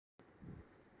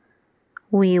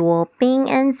We wore pink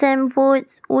and same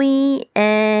foods we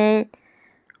ate.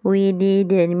 We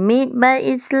didn't meet, but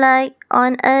it's like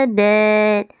on a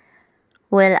date.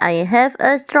 Well, I have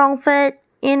a strong faith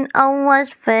in Allah's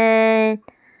fate.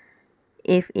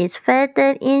 If it's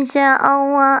fated,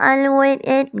 inshallah, I'll wait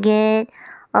at gate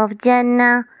of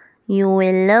Jannah. You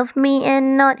will love me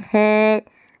and not hate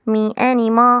me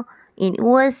anymore. It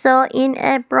was so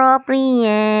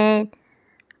inappropriate.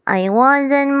 I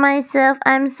wasn't myself,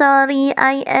 I'm sorry,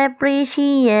 I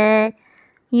appreciate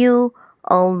you.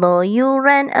 Although you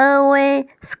ran away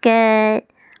scared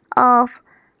of,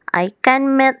 I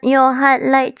can melt your heart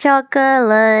like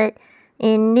chocolate.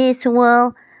 In this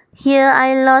world, here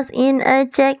I lost in a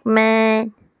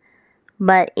checkmate.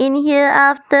 But in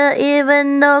hereafter,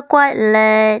 even though quite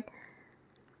late,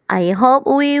 I hope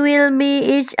we will be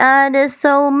each other's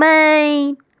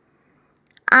soulmate.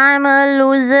 I'm a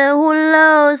loser who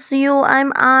lost you,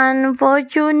 I'm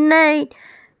unfortunate.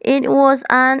 It was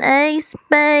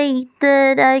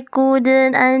unexpected, I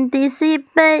couldn't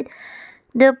anticipate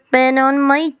the pain on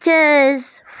my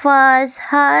chest, fast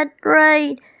heart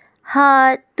rate,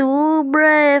 hard to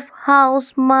breathe,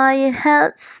 how's my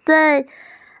health state?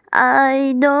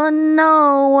 I don't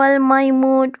know while my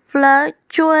mood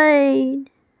fluctuates.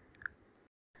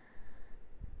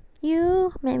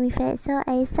 You made me feel so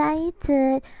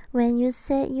excited when you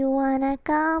said you wanna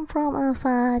come from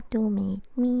afar to meet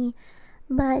me.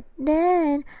 But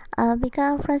then I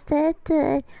become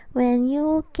frustrated when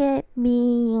you kept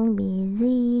being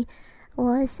busy.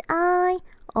 Was I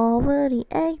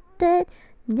overreacted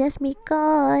just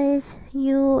because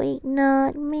you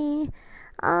ignored me?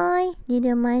 I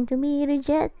didn't mind to be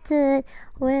rejected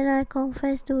when I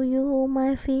confessed to you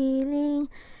my feeling.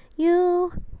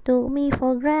 You took me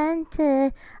for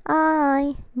granted,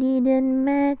 I didn't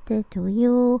matter to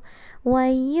you. Why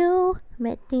you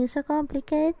made things so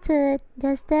complicated?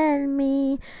 Just tell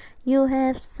me you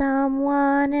have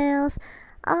someone else.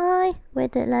 I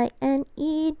waited like an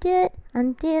idiot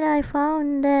until I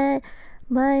found that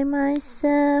by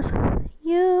myself.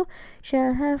 You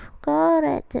should have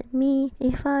corrected me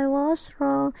if I was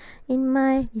wrong in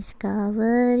my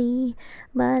discovery.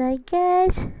 But I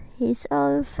guess it's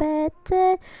all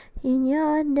fated in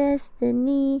your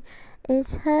destiny.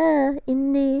 It's her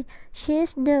indeed,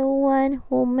 she's the one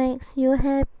who makes you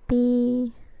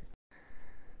happy.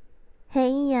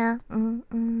 Hey yeah,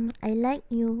 I like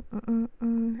you,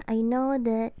 I know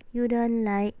that you don't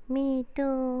like me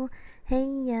too. Hey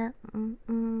yeah,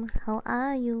 how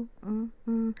are you,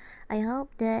 I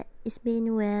hope that it's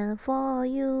been well for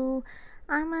you.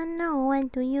 I'm a no one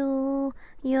to you,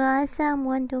 you are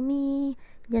someone to me.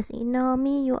 Just ignore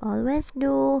me, you always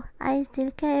do, I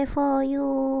still care for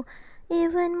you.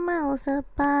 Even miles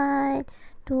apart,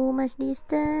 too much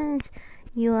distance,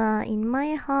 you are in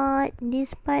my heart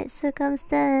despite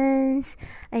circumstance.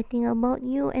 I think about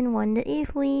you and wonder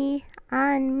if we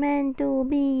aren't meant to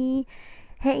be.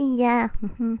 Hey yeah,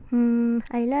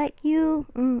 I like you,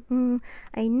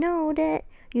 I know that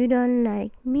you don't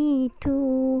like me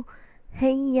too.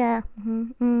 Hey yeah,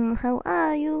 how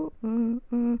are you,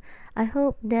 I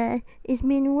hope that it's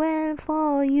been well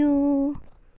for you.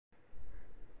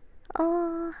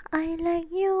 Oh, I like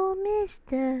you,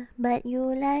 mister, but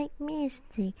you like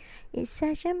mystic. It's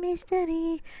such a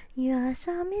mystery, you are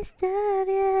so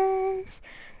mysterious.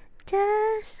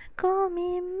 Just call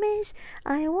me miss,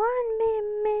 I won't be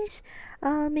miss.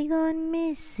 I'll be gone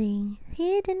missing,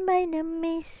 hidden by the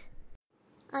mist.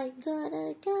 I got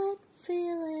a gut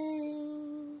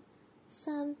feeling,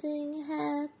 something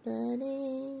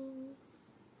happening.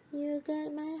 You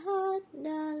got my heart,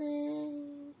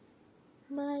 darling,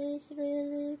 but it's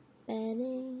really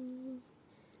padding.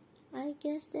 I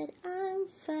guess that I'm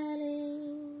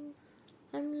failing,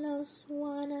 I'm lost,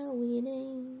 wanna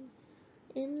winning.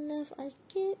 In love I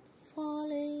keep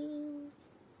falling,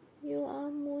 you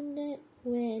are moon that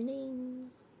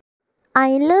waning.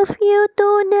 I love you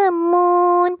to the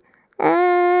moon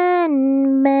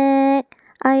and back,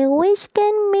 I wish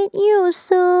can meet you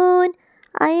soon.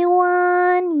 I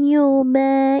want you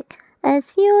back,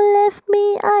 as you left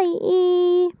me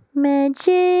I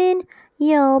imagine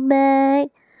you're back.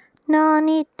 No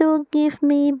need to give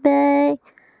me back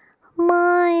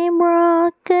my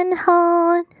broken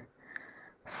heart.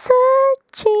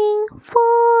 Searching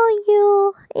for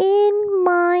you in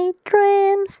my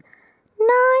dreams,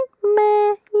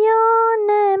 nightmare your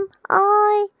name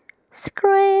I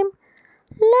scream.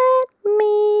 Let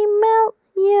me melt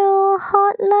your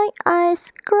heart like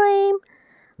ice cream.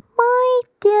 My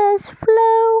tears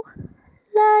flow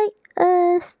like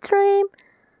a stream.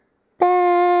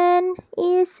 Pain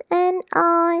is an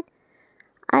art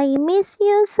I miss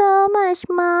you so much,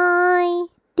 my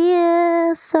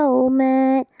dear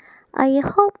soulmate. I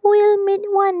hope we'll meet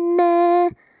one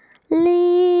day,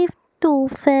 live to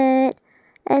fate.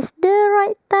 As the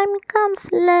right time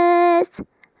comes, let's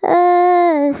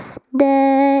us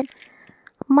dead.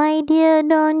 My dear,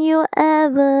 don't you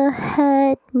ever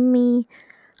hate me,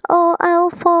 or I'll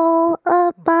fall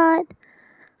apart.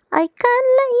 I can't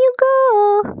let you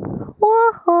go,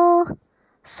 whoa.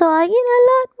 So I eat a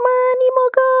lot money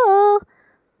more go,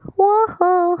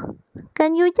 whoa.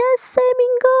 Can you just say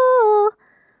bingo,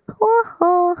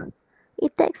 whoa.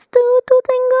 It takes two to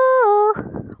tango,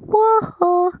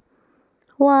 whoa.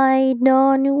 Why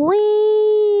don't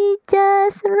we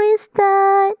just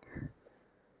restart?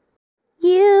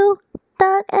 You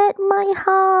tug at my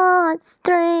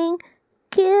heartstring,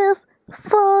 give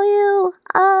for you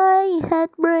I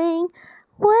had bring,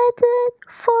 waited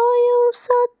for you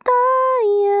so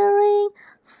tiring,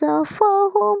 so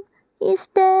for whom is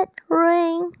that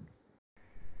ring?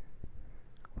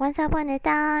 Once upon a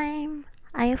time,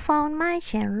 I found my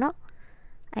Sherlock.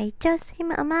 I chose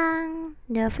him among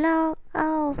the flock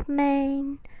of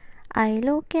men. I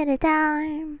look at the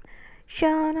time,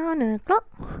 shown on the clock.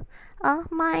 Oh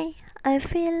my, I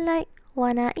feel like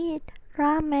wanna eat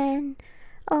ramen.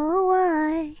 Oh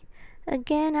why,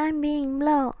 again I'm being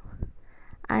blocked.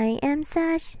 I am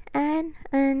such an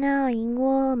annoying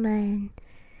woman.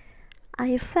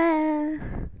 I fell,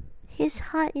 his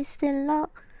heart is still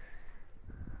locked.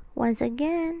 Once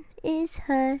again, it's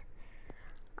hurt.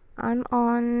 I'm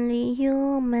only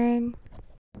human.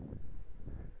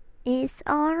 It's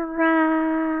alright.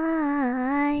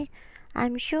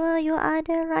 I'm sure you are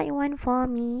the right one for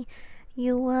me.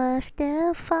 You worth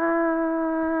the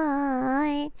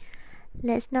fight.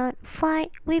 Let's not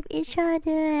fight with each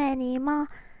other anymore.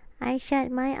 I shut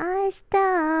my eyes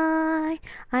tight.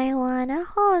 I wanna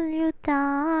hold you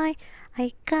tight.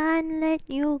 I can't let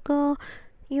you go.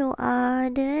 You are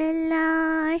the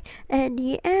light at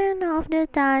the end of the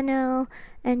tunnel,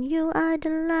 and you are the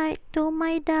light to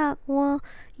my dark world.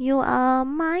 You are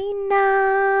my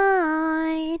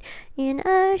knight in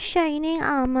a shining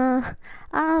armor.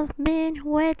 I've been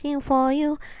waiting for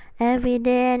you every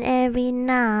day and every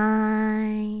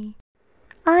night.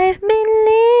 I've been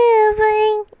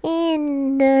living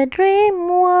in the dream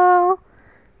world.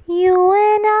 You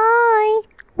and I,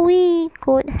 we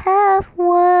could have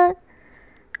worked.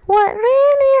 What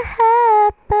really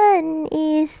happened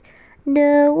is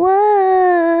the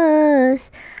worst.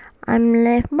 I'm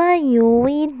left by you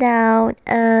without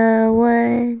a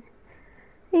word.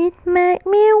 It makes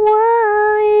me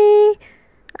worry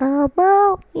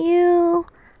about you.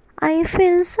 I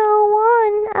feel so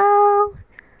worn out.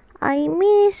 I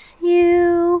miss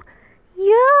you.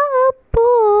 You're a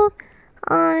book,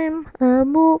 I'm a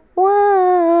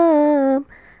bookworm.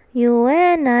 You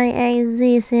and I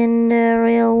exist in the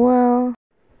real world.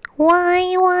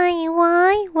 Why?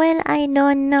 Well, I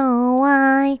don't know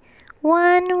why.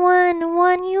 One, you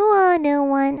are the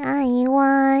one I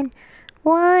want.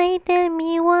 Why? Tell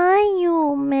me why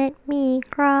you made me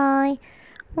cry.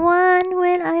 One,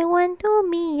 well, I want to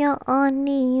be your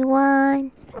only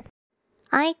one.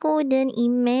 I couldn't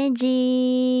imagine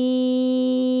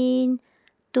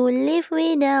to live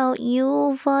without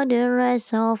you for the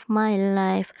rest of my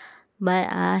life, but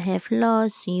I have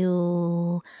lost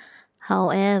you.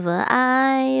 However,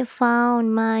 I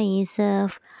found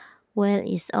myself. Well,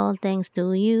 it's all thanks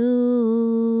to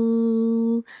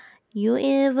you. You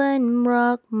even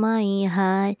broke my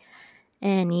heart.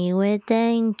 Anyway,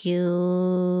 thank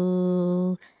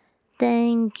you.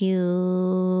 Thank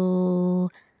you.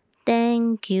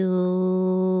 Thank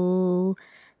you.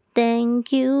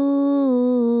 Thank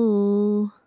you.